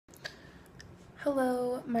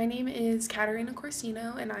Hello, my name is Katerina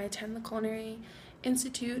Corsino and I attend the Culinary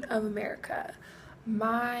Institute of America.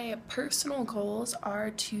 My personal goals are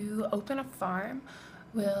to open a farm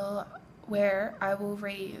where I will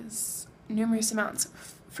raise numerous amounts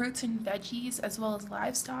of fruits and veggies as well as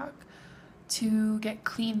livestock to get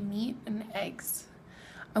clean meat and eggs.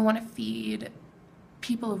 I want to feed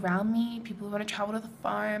people around me, people who want to travel to the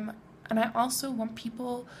farm, and I also want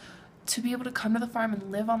people to be able to come to the farm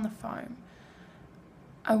and live on the farm.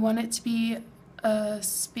 I want it to be a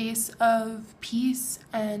space of peace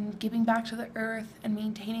and giving back to the earth and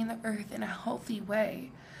maintaining the earth in a healthy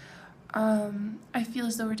way. I feel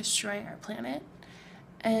as though we're destroying our planet,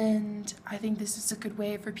 and I think this is a good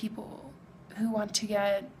way for people who want to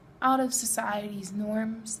get out of society's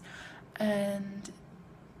norms and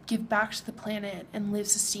give back to the planet and live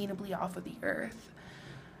sustainably off of the earth.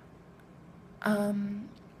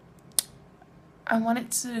 I want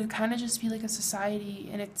it to kind of just be like a society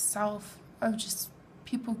in itself of just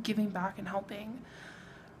people giving back and helping.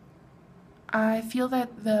 I feel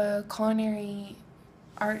that the culinary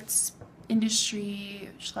arts industry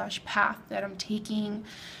 / path that I'm taking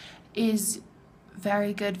is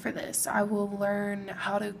very good for this. I will learn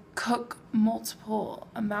how to cook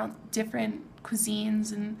different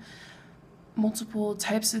cuisines and multiple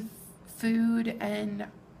types of food and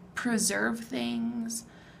preserve things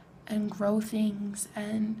and grow things,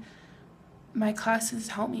 and my classes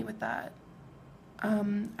help me with that.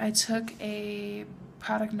 I took a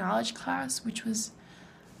product knowledge class which was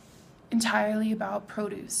entirely about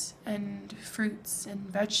produce and fruits and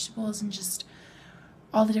vegetables and just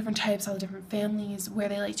all the different types, all the different families, where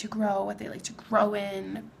they like to grow, what they like to grow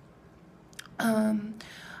in.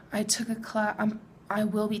 I took a class, I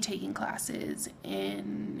will be taking classes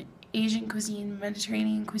in Asian cuisine,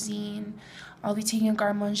 Mediterranean cuisine. I'll be taking a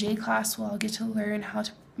garde manger class where I'll get to learn how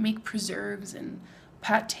to make preserves and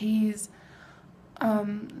pâtés.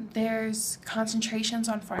 There's concentrations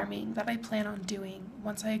on farming that I plan on doing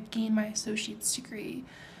once I gain my associate's degree.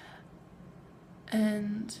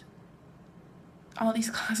 And all these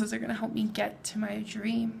classes are going to help me get to my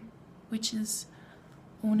dream, which is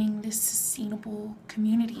owning this sustainable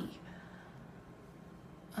community.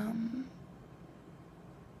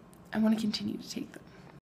 I want to continue to take them.